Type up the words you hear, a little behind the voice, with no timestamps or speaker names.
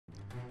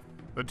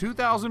The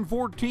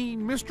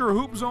 2014 Mr.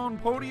 Hoop Zone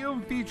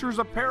podium features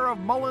a pair of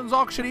Mullins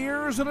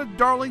Auctioneers and a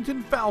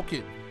Darlington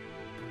Falcon.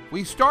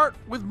 We start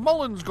with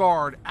Mullins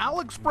guard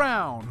Alex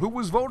Brown, who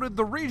was voted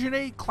the Region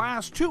 8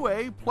 Class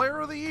 2A Player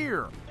of the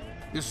Year.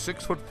 This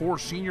 6'4"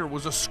 senior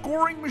was a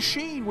scoring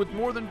machine with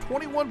more than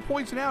 21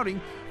 points an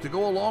outing to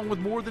go along with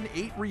more than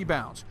 8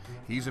 rebounds.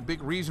 He's a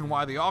big reason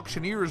why the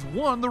Auctioneers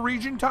won the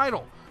region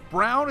title.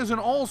 Brown is an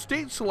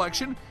all-state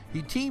selection.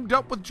 He teamed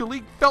up with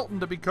Jalek Felton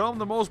to become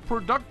the most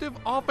productive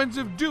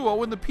offensive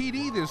duo in the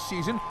PD this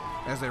season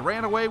as they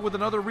ran away with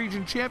another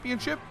region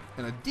championship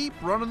and a deep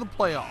run in the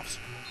playoffs.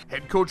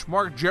 Head coach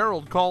Mark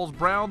Gerald calls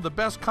Brown the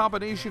best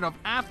combination of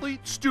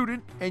athlete,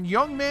 student, and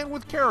young man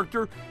with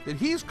character that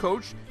he's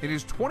coached in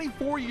his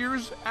 24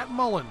 years at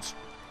Mullins.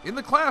 In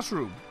the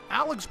classroom,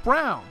 Alex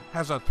Brown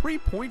has a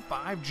 3.5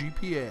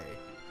 GPA.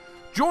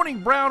 Joining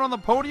Brown on the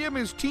podium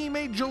is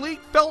teammate Jalek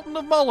Felton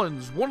of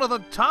Mullins, one of the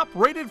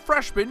top-rated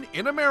freshmen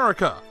in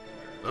America.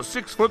 The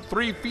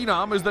 6'3"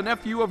 phenom is the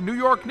nephew of New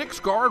York Knicks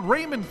guard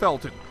Raymond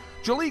Felton.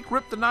 Jalek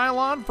ripped the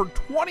nylon for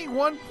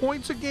 21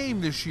 points a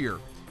game this year.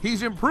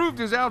 He's improved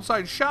his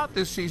outside shot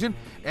this season,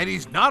 and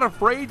he's not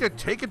afraid to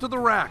take it to the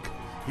rack.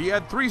 He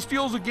had 3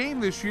 steals a game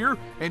this year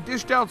and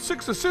dished out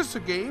 6 assists a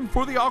game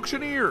for the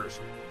Auctioneers.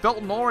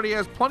 Felton already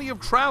has plenty of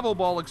travel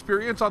ball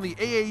experience on the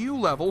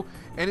AAU level,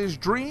 and his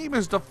dream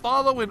is to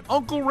follow in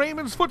Uncle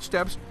Raymond's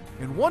footsteps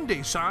and one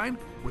day sign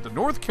with the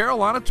North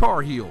Carolina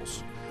Tar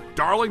Heels.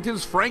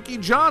 Darlington's Frankie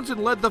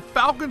Johnson led the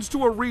Falcons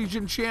to a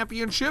region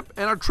championship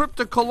and a trip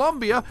to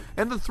Columbia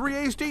and the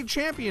 3A state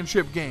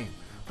championship game.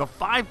 The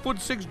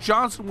 5'6"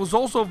 Johnson was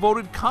also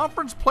voted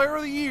Conference Player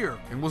of the Year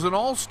and was an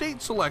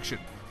all-state selection.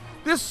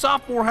 This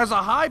sophomore has a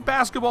high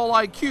basketball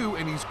IQ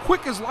and he's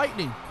quick as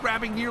lightning,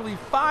 grabbing nearly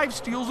 5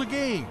 steals a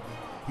game.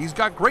 He's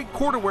got great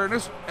court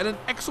awareness and an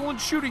excellent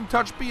shooting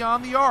touch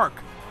beyond the arc.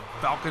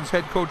 Falcons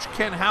head coach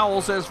Ken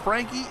Howell says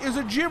Frankie is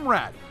a gym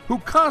rat who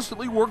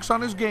constantly works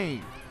on his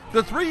game.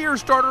 The 3-year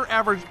starter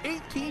averaged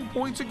 18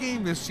 points a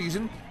game this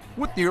season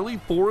with nearly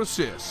 4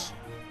 assists.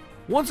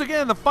 Once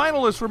again, the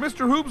finalists for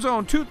Mr. Hoop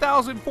Zone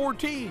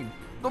 2014,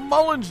 the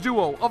Mullins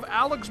duo of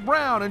Alex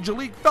Brown and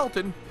Jalek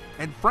Felton,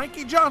 and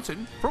Frankie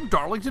Johnson from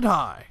Darlington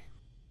High.